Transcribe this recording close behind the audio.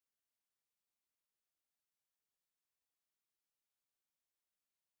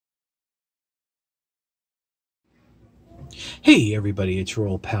Hey everybody, it's your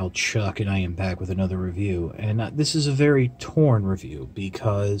old pal Chuck, and I am back with another review. And this is a very torn review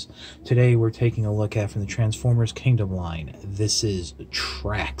because today we're taking a look at from the Transformers Kingdom line. This is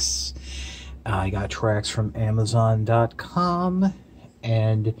Trax. I got Trax from Amazon.com,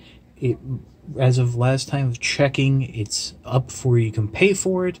 and it, as of last time of checking, it's up for you can pay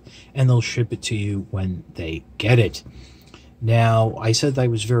for it, and they'll ship it to you when they get it. Now, I said I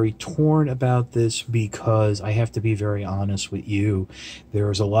was very torn about this because I have to be very honest with you.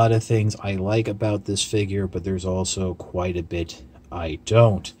 There's a lot of things I like about this figure, but there's also quite a bit I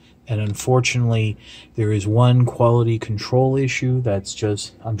don't. And unfortunately, there is one quality control issue that's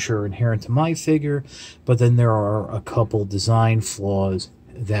just, I'm sure, inherent to my figure, but then there are a couple design flaws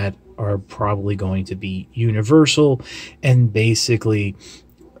that are probably going to be universal, and basically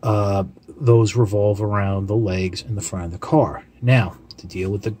those revolve around the legs and the front of the car. Now, to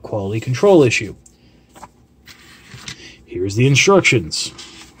deal with the quality control issue, here's the instructions.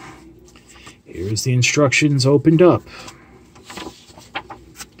 Here's the instructions opened up.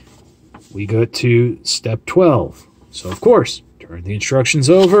 We go to step 12. So, of course, turn the instructions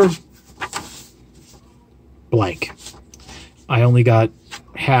over. Blank. I only got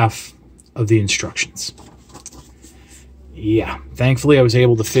half of the instructions. Yeah, thankfully I was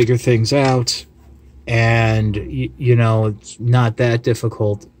able to figure things out, and, you know, it's not that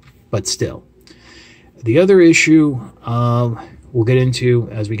difficult, but still. The other issue we'll get into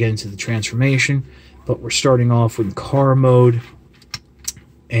as we get into the transformation, but we're starting off with car mode,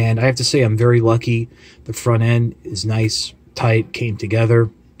 and I have to say I'm very lucky. The front end is nice, tight, came together.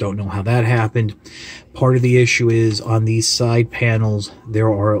 Don't know how that happened. Part of the issue is on these side panels,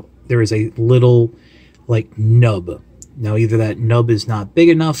 there is a little, like, nub. Now, either that nub is not big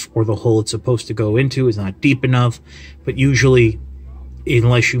enough or the hole it's supposed to go into is not deep enough, but usually,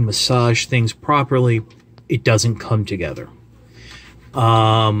 unless you massage things properly, it doesn't come together.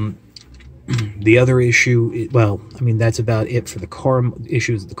 The other issue, well, I mean, that's about it for the car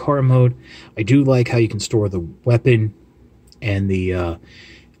issues of the car mode. I do like how you can store the weapon and the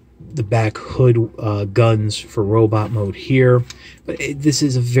back hood guns for robot mode here, but this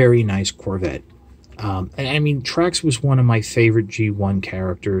is a very nice Corvette. And I mean, Trax was one of my favorite G1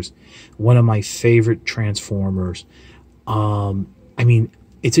 characters, one of my favorite Transformers. I mean,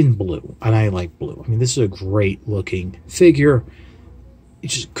 it's in blue, and I like blue. I mean, this is a great looking figure. It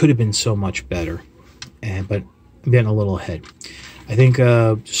just could have been so much better, but I'm getting a little ahead. I think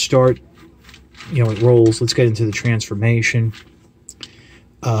to start, you know, it rolls. Let's get into the transformation.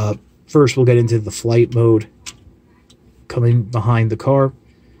 First, we'll get into the flight mode. Come in behind the car.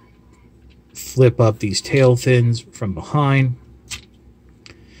 Flip up these tail fins from behind,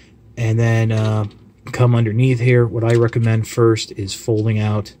 and then come underneath here. What I recommend first is folding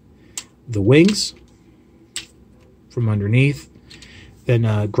out the wings from underneath,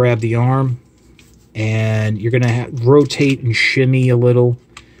 then grab the arm, and you're going to rotate and shimmy a little.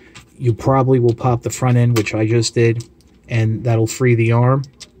 You probably will pop the front end, which I just did, and that'll free the arm.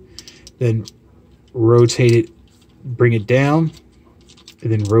 Then rotate it, bring it down,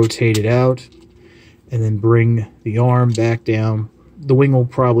 and then rotate it out, and then bring the arm back down. The wing will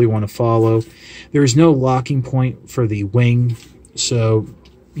probably want to follow. There is no locking point for the wing, so,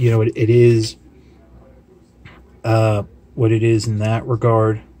 you know, it is what it is in that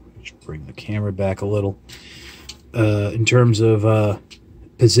regard. Just bring the camera back a little in terms of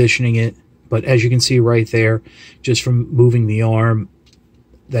positioning it. But as you can see right there, just from moving the arm,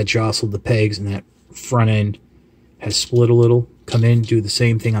 that jostled the pegs, and that front end has split a little. Come in, do the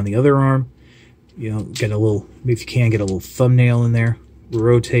same thing on the other arm. You know, get a little, if you can, get a little thumbnail in there.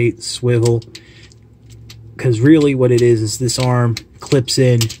 Rotate, swivel. Because really what it is this arm clips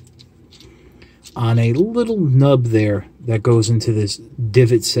in on a little nub there that goes into this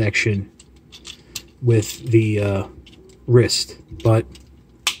divot section with the wrist. But,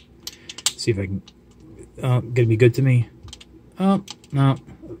 see if I can, gonna be good to me. Oh, no.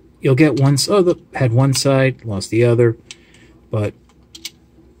 You'll get one, had one side, lost the other. But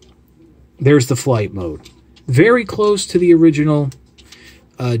there's the flight mode. Very close to the original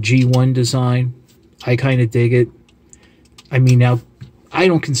G1 design. I kind of dig it. I mean, now, I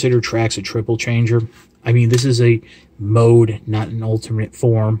don't consider Trax a triple changer. I mean, this is a mode, not an alternate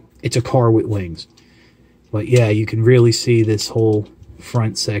form. It's a car with wings. But yeah, you can really see this whole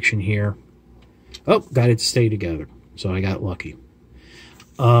front section here. Oh, got it to stay together. So I got lucky.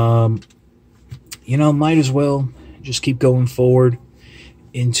 You know, might as well just keep going forward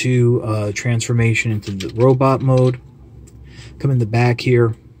into transformation into the robot mode. Come in the back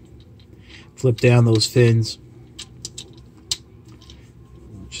here, flip down those fins,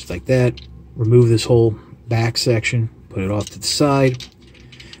 just like that. Remove this whole back section, Put it off to the side.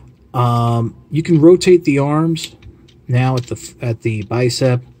 You can rotate the arms now at the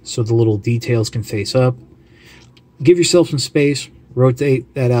bicep so the little details can face up. Give yourself some space.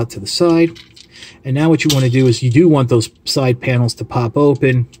 Rotate that out to the side. And now what you want to do is you do want those side panels to pop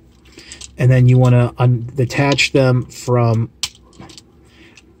open. And then you want to detach them from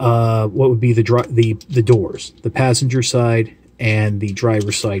what would be the doors, the passenger side and the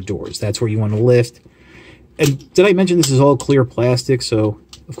driver's side doors. That's where you want to lift. And did I mention this is all clear plastic? So,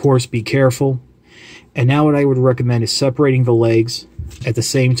 of course, be careful. And now what I would recommend is separating the legs at the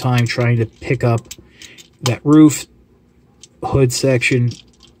same time, trying to pick up that roof, hood section.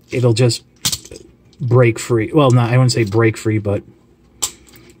 It'll just break free. Well, I wouldn't say break free, but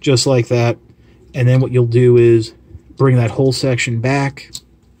just like that. And then what you'll do is bring that whole section back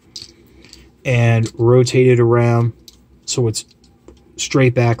and rotate it around so it's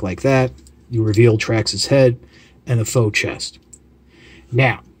straight back like that. You reveal Trax's head and the faux chest.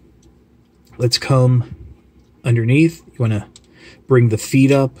 Now, let's come underneath. You want to bring the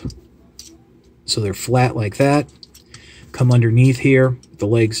feet up so they're flat like that. Come underneath here, the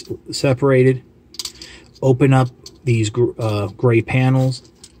legs separated. Open up these gray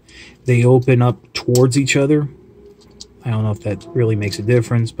panels. They open up towards each other. I don't know if that really makes a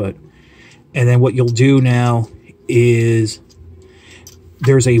difference, but... And then what you'll do now is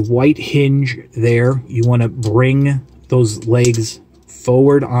there's a white hinge there. You want to bring those legs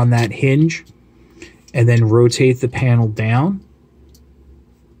forward on that hinge and then rotate the panel down.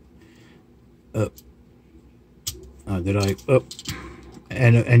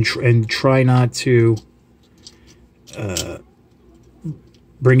 And try not to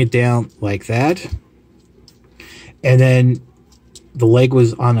bring it down like that. And then the leg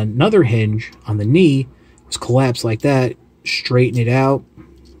was on another hinge on the knee, was collapsed like that. Straighten it out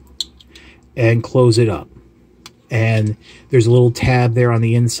and close it up. And there's a little tab there on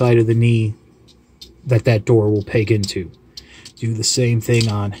the inside of the knee that door will peg into. Do the same thing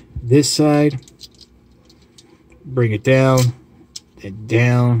on this side. Bring it down and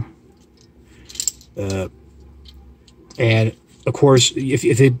down. And of course,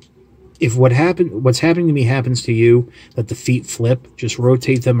 if what's happening to me happens to you, that the feet flip, just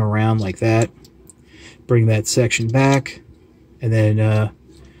rotate them around like that. Bring that section back, and then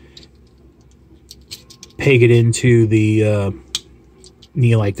peg it into the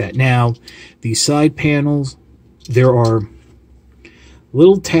knee like that. Now, these side panels, there are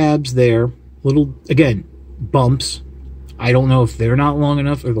little tabs there, little, again, bumps. I don't know if they're not long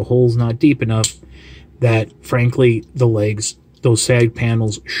enough or the hole's not deep enough that, frankly, the legs, those side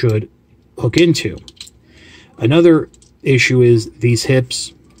panels should hook into. Another issue is these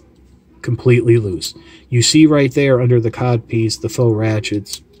hips completely loose. You see right there under the codpiece the faux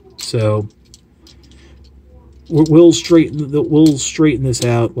ratchets. So we'll straighten this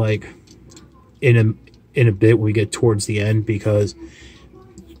out like in a bit when we get towards the end, because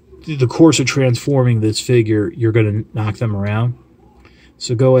the course of transforming this figure, you're going to knock them around.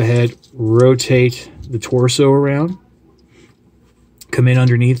 So go ahead, rotate the torso around. Come in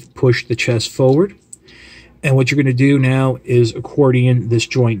underneath, push the chest forward. And what you're going to do now is accordion this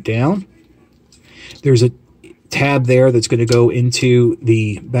joint down. There's a tab there that's going to go into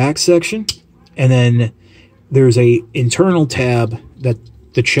the back section. And then there's a internal tab that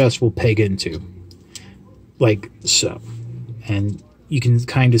the chest will peg into. Like so. And you can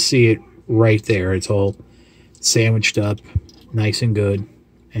kind of see it right there. It's all sandwiched up, nice and good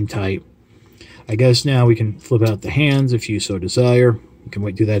and tight. I guess now we can flip out the hands if you so desire. You can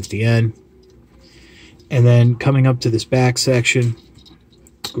do that at the end. And then coming up to this back section,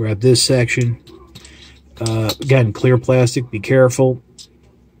 grab this section. Again, clear plastic, be careful.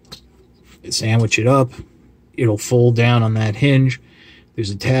 Sandwich it up. It'll fold down on that hinge. There's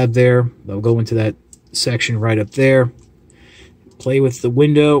a tab there. They'll go into that section right up there. Play with the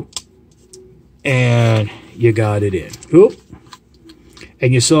window. And you got it in. Oop.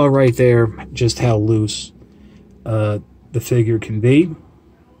 And you saw right there just how loose the figure can be.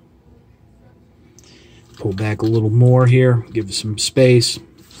 Pull back a little more here. Give it some space.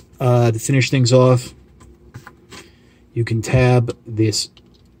 To finish things off, you can tab this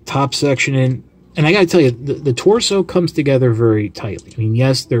top section in. And I got to tell you, the torso comes together very tightly. I mean,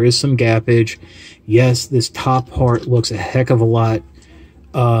 yes, there is some gappage. Yes, this top part looks a heck of a lot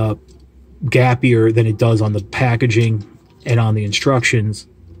gappier than it does on the packaging and on the instructions,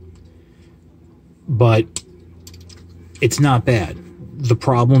 but it's not bad. The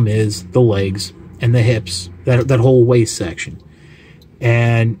problem is the legs and the hips, that whole waist section.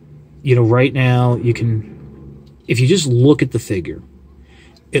 And, you know, right now, you can, if you just look at the figure,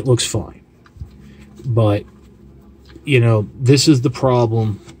 it looks fine. But you know, this is the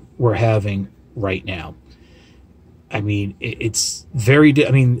problem we're having right now. I mean, it's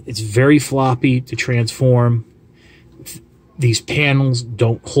very floppy to transform. These panels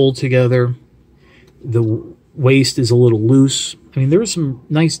don't hold together. The waist is a little loose. I mean, there is some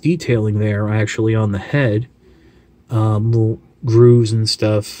nice detailing there, actually, on the head. Little grooves and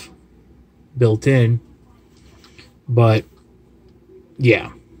stuff built in. But,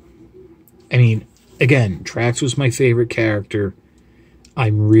 yeah. I mean, again, Drax was my favorite character.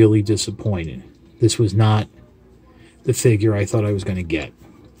 I'm really disappointed. This was not the figure I thought I was going to get.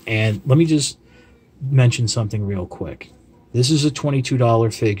 And let me just mention something real quick. This is a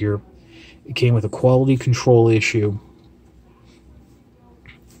 $22 figure. It came with a quality control issue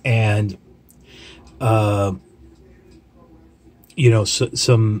and, you know,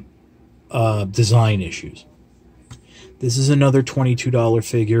 some design issues. This is another $22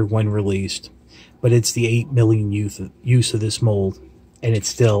 figure when released, but it's the 8 million use of this mold, and it's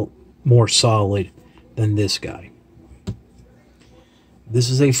still more solid than this guy. This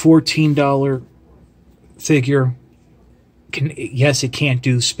is a $14 figure. Yes, it can't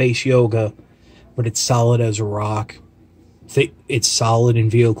do space yoga, but it's solid as a rock. It's solid in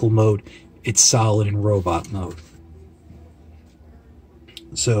vehicle mode. It's solid in robot mode.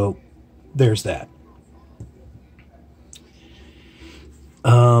 So, there's that.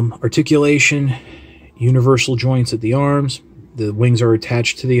 Articulation, universal joints at the arms. The wings are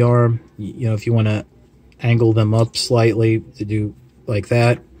attached to the arm. You know, if you want to angle them up slightly to do like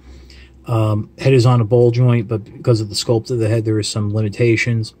that. Head is on a ball joint, but because of the sculpt of the head, there is some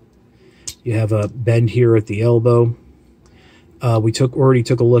limitations. You have a bend here at the elbow. We already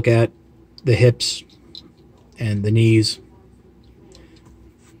took a look at the hips and the knees,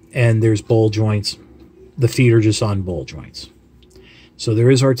 and there's ball joints. The feet are just on ball joints. So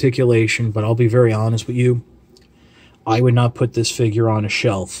there is articulation, but I'll be very honest with you. I would not put this figure on a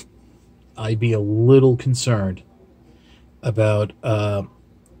shelf. I'd be a little concerned about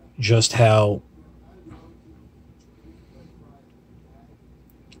just how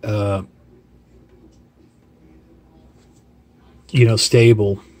you know,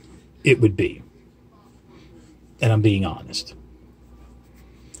 stable it would be. And I'm being honest.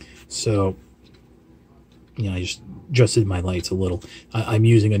 So, you know, I just adjusted my lights a little. I'm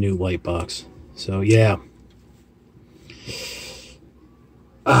using a new light box. So, yeah.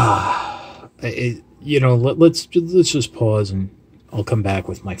 You know, let's just pause and I'll come back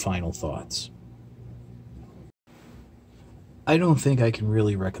with my final thoughts. I don't think I can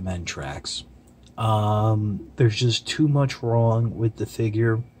really recommend Drax. There's just too much wrong with the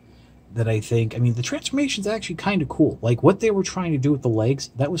figure that I think... I mean, the transformation's actually kind of cool. Like, what they were trying to do with the legs,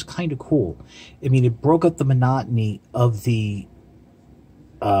 that was kind of cool. I mean, it broke up the monotony of the...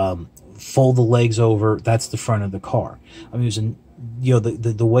 fold the legs over, that's the front of the car. I mean, it was you know,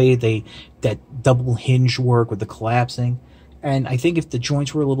 the way that double hinge work with the collapsing. And I think if the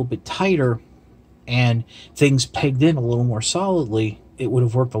joints were a little bit tighter and things pegged in a little more solidly, it would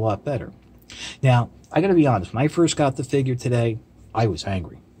have worked a lot better. Now, I got to be honest, when I first got the figure today, I was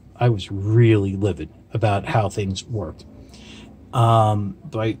angry. I was really livid about how things worked. But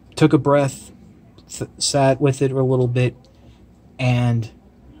I took a breath, sat with it a little bit, and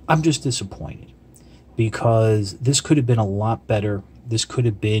I'm just disappointed because this could have been a lot better. This could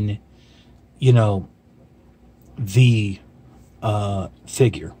have been, you know, the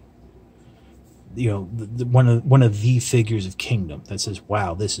figure, you know, one of the figures of Kingdom that says,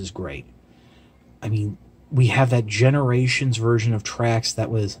 wow, this is great. I mean, we have that Generations version of Drax that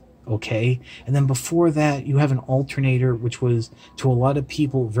was okay, and then before that you have an Alternator, which was to a lot of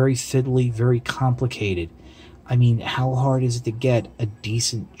people very fiddly, very complicated. I mean, how hard is it to get a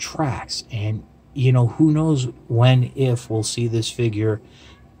decent Drax? And you know, who knows when, if we'll see this figure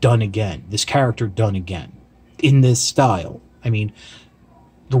done again, this character done again in this style. I mean,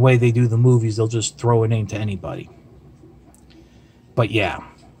 the way they do the movies, they'll just throw a name to anybody. But yeah,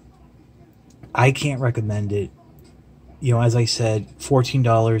 I can't recommend it. You know, as I said,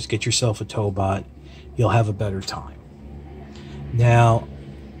 $14, get yourself a Tobot. You'll have a better time. Now,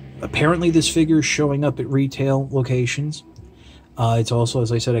 apparently this figure is showing up at retail locations. It's also,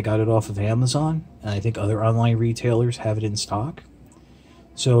 as I said, I got it off of Amazon, and I think other online retailers have it in stock.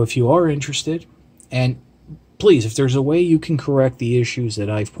 So if you are interested, and please, if there's a way you can correct the issues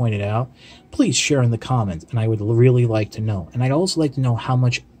that I've pointed out, please share in the comments, and I would really like to know. And I'd also like to know how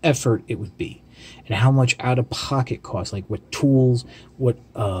much effort it would be, and how much out-of-pocket costs, like what tools, what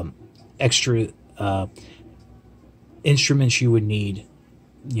extra instruments you would need,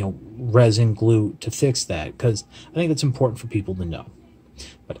 you know, resin, glue to fix that, because I think that's important for people to know.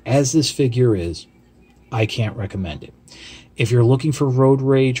 But as this figure is, I can't recommend it. If you're looking for road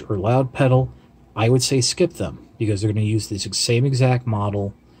rage or loud pedal, I would say skip them, because they're going to use this same exact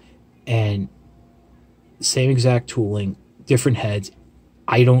model and same exact tooling, different heads.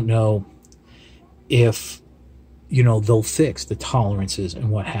 I don't know if, you know, they'll fix the tolerances and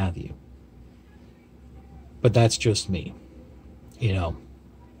what have you. But that's just me, you know.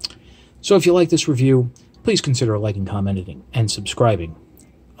 So if you like this review, please consider liking, commenting, and subscribing.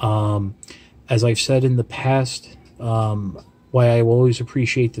 As I've said in the past, why I will always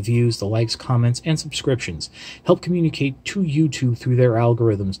appreciate the views, the likes, comments, and subscriptions. Help communicate to YouTube through their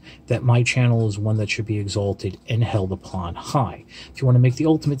algorithms that my channel is one that should be exalted and held upon high. If you want to make the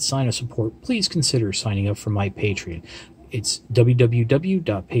ultimate sign of support, please consider signing up for my Patreon. It's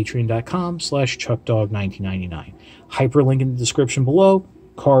www.patreon.com/chuckdog1999. Hyperlink in the description below,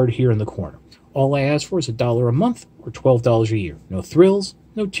 card here in the corner. All I ask for is $1 a month or $12 a year. No thrills,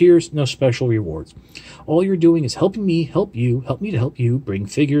 no tiers, no special rewards. All you're doing is helping me help you, help me to help you bring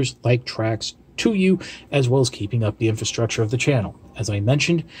figures like tracks to you, as well as keeping up the infrastructure of the channel. As I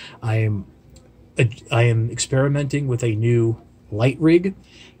mentioned, I am experimenting with a new light rig,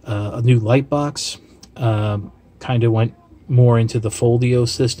 a new light box. Kind of went more into the Foldio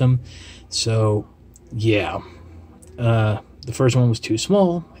system. So, yeah. The first one was too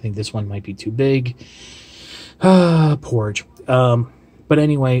small. I think this one might be too big. Porridge. But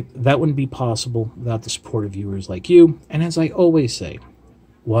anyway, that wouldn't be possible without the support of viewers like you. And as I always say,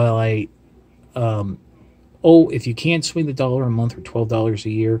 while if you can't swing the $1 a month or $12 a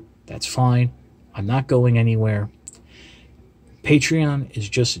year, that's fine. I'm not going anywhere. Patreon is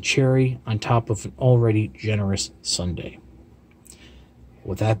just a cherry on top of an already generous sundae.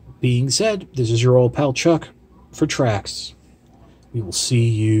 With that being said, this is your old pal Chuck for Tracks. We will see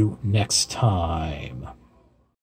you next time.